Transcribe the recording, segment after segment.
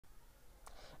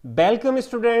Welcome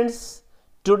students.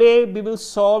 Today we will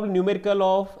solve numerical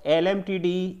of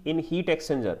LMTD in heat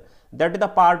exchanger. That is the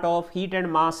part of heat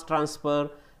and mass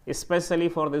transfer, especially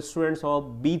for the students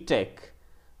of B.Tech.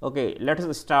 Okay, let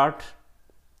us start.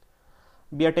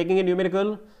 We are taking a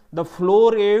numerical. The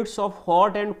flow rates of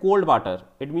hot and cold water.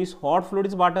 It means hot fluid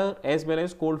is water as well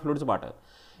as cold fluid is water.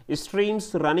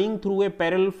 Streams running through a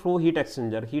parallel flow heat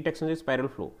exchanger. Heat exchanger is parallel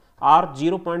flow. Are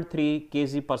 0.3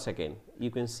 kg per second.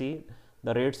 You can see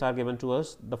the rates are given to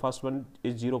us. The first one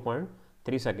is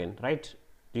 0.3 second, right?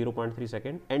 0.3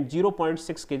 second and 0.6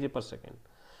 kg per second.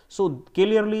 So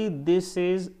clearly this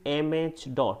is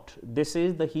mh dot. This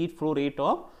is the heat flow rate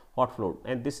of hot fluid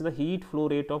and this is the heat flow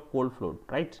rate of cold fluid,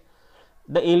 right?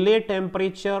 The inlet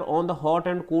temperature on the hot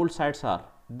and cold sides are,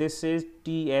 this is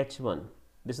TH1.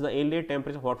 This is the inlet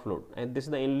temperature of hot fluid and this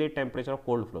is the inlet temperature of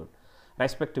cold fluid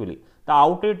respectively. The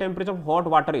outlet temperature of hot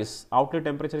water is, outlet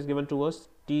temperature is given to us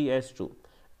TH2.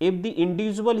 If the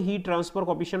individual heat transfer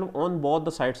coefficient on both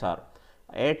the sides are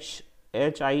H,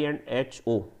 HI and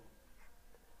HO,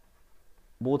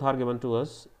 both are given to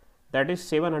us, that is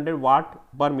 700 watt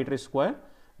per meter square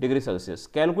degree Celsius.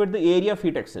 Calculate the area of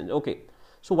heat exchange. Okay,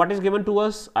 so what is given to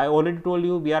us? I already told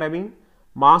you we are having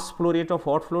mass flow rate of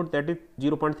hot fluid, that is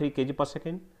 0.3 kg per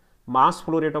second, mass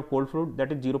flow rate of cold fluid,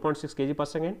 that is 0.6 kg per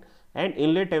second, and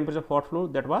inlet temperature of hot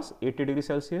fluid, that was 80 degree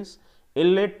Celsius,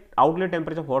 outlet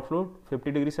temperature of hot fluid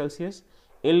 50 degree Celsius,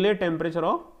 inlet temperature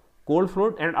of cold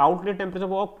fluid and outlet temperature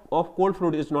of cold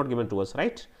fluid is not given to us,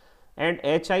 right? And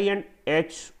HI and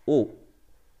HO,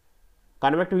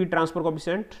 convective heat transfer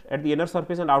coefficient at the inner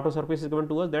surface and outer surface is given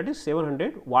to us, that is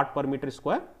 700 watt per meter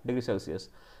square degree Celsius.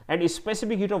 And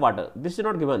specific heat of water, this is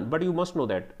not given, but you must know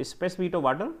that specific heat of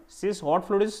water, since hot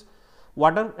fluid is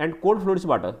water and cold fluid is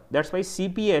water, that's why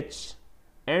CPH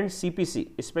and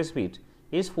CPC specific heat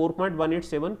is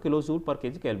 4.187 kilojoule per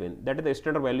kg Kelvin. That is the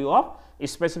standard value of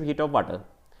specific heat of water,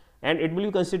 and it will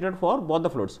be considered for both the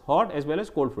fluids, hot as well as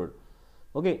cold fluid.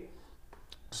 Okay,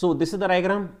 so this is the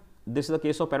diagram. This is the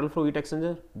case of parallel flow heat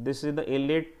exchanger. This is the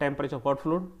inlet temperature of hot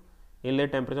fluid,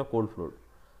 inlet temperature of cold fluid.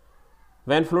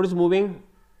 When fluid is moving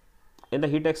in the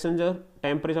heat exchanger,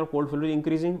 temperature of cold fluid is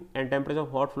increasing and temperature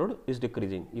of hot fluid is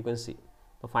decreasing. You can see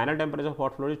the final temperature of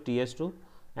hot fluid is TH2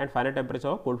 and final temperature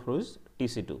of cold fluid is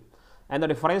TC2. And the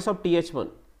difference of TH1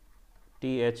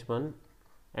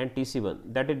 and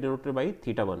TC1, that is denoted by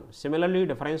theta 1. Similarly,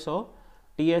 difference of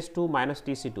TH2 minus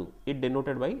TC2 is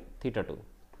denoted by theta 2,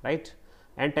 right?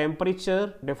 And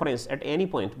temperature difference at any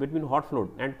point between hot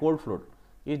fluid and cold fluid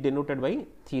is denoted by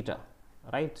theta,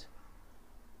 right?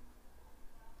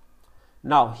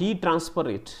 Now heat transfer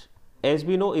rate, as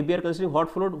we know, if we are considering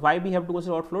hot fluid, why we have to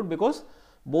consider hot fluid? Because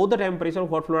both the temperature of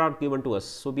hot fluid are given to us.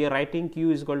 So we are writing Q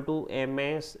is equal to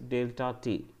ms delta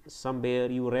T.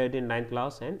 Somewhere you read in 9th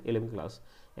class and 11th class.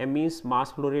 M means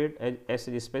mass flow rate, S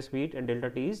is specific heat, and delta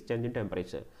T is change in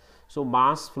temperature. So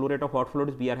mass flow rate of hot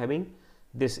fluid, we are having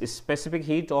this specific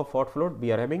heat of hot fluid,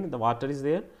 we are having the water is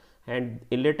there, and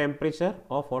inlet temperature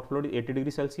of hot fluid is 80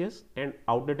 degree Celsius and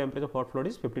outlet temperature of hot fluid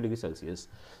is 50 degree Celsius.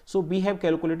 So we have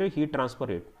calculated heat transfer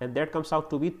rate and that comes out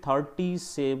to be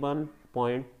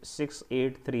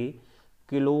 37.683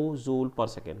 kilojoule per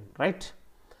second, right?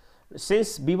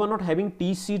 Since we were not having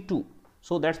TC2,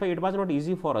 so that's why it was not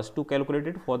easy for us to calculate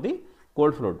it for the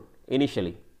cold fluid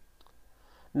initially.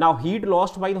 Now heat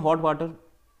lost by the hot water,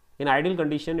 in ideal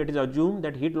condition it is assumed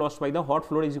that heat lost by the hot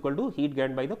fluid is equal to heat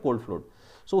gained by the cold fluid.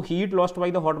 So heat lost by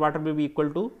the hot water will be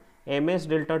equal to ms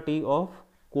delta T of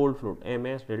cold fluid,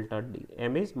 ms delta D.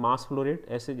 M is mass flow rate,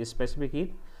 S is specific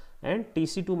heat, and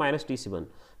TC2 minus TC1.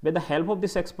 With the help of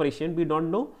this expression, we don't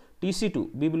know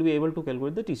TC2, we will be able to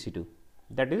calculate the TC2.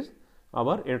 That is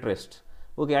our interest.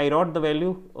 Okay, I wrote the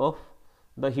value of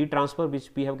the heat transfer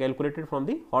which we have calculated from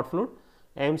the hot fluid,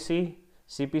 MC,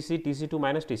 CPC, TC2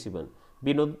 minus TC1.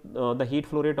 We know the heat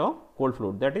flow rate of cold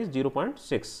fluid, that is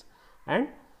 0.6, and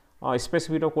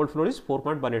specific heat of cold fluid is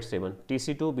 4.187.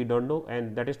 TC2 we don't know,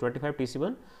 and that is 25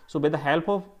 TC1. So with the help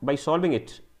of, by solving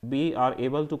it, we are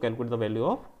able to calculate the value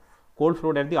of cold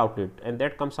fluid at the outlet, and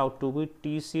that comes out to be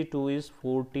TC2 is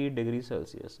 40 degrees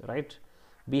Celsius, right?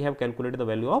 We have calculated the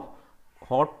value of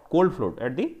cold fluid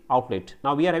at the outlet.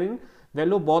 Now we are having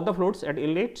value of both the fluids at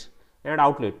inlet and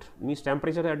outlet, means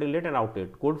temperature at inlet and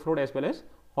outlet, cold fluid as well as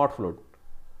hot fluid.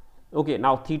 Okay,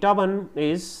 now theta 1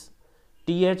 is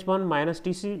TH1 minus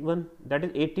TC1, that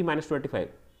is 80 minus 25,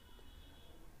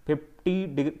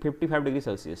 55 degrees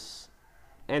Celsius,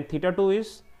 and theta 2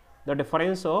 is the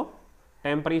difference of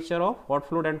temperature of hot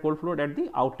fluid and cold fluid at the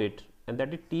outlet, and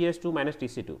that is TH2 minus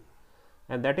TC2,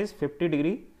 and that is 50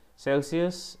 degree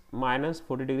Celsius minus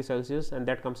 40 degree Celsius, and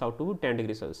that comes out to 10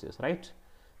 degree Celsius, right?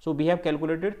 So we have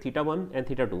calculated theta 1 and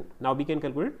theta 2. Now we can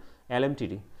calculate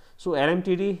LMTD. So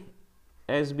LMTD,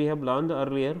 as we have learned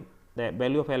earlier, the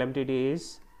value of LMTD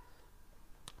is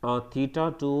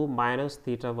theta 2 minus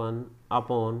theta 1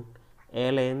 upon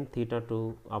ln theta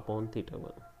 2 upon theta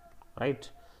 1, right.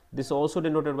 This is also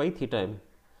denoted by theta m.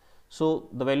 So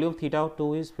the value of theta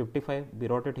 2 is 55, we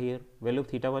wrote it here. Value of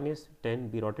theta 1 is 10,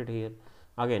 we wrote it here.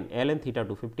 Again ln theta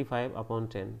 2, 55 upon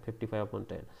 10, 55 upon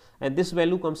 10, and this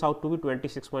value comes out to be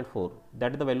 26.4.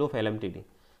 That is the value of LMTD.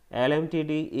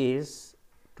 LMTD is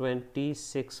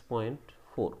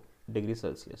 26.4 degrees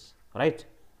Celsius, right.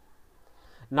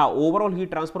 Now overall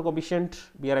heat transfer coefficient,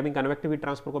 we are having convective heat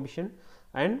transfer coefficient,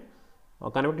 and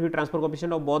convective heat transfer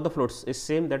coefficient of both the fluids is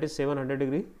same, that is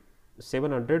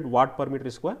 700 watt per meter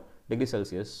square degree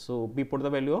Celsius. So we put the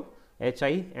value of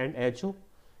HI and HO.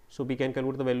 So we can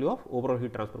calculate the value of overall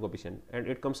heat transfer coefficient, and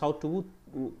it comes out to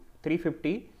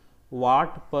 350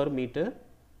 watt per meter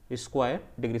square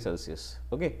degree Celsius.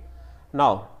 Okay.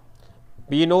 Now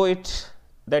we know it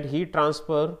that heat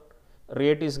transfer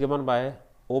rate is given by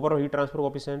overall heat transfer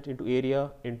coefficient into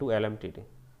area into LMTD.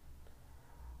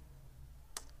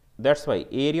 That's why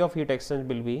area of heat exchange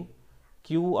will be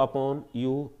Q upon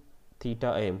U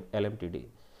theta m LMTD.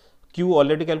 Q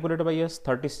already calculated by us,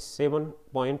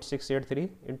 37.683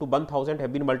 into 1000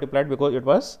 have been multiplied because it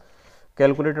was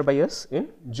calculated by us in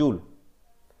joule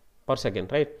per second,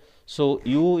 right. So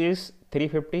U is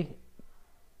 350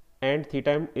 and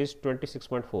theta m is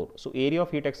 26.4. So area of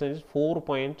heat exchange is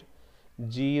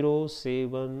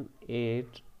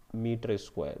 4.078 meter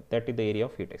square. That is the area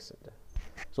of heat exchange.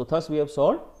 So thus we have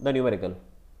solved the numerical.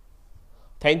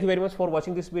 Thank you very much for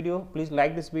watching this video. Please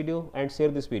like this video and share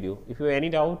this video. If you have any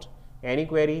doubt, any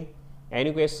query,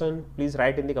 any question, please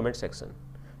write in the comment section.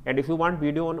 And if you want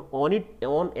video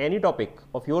on any topic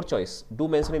of your choice, do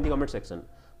mention in the comment section.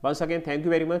 Once again, thank you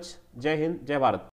very much. Jai Hind, Jai Bharat.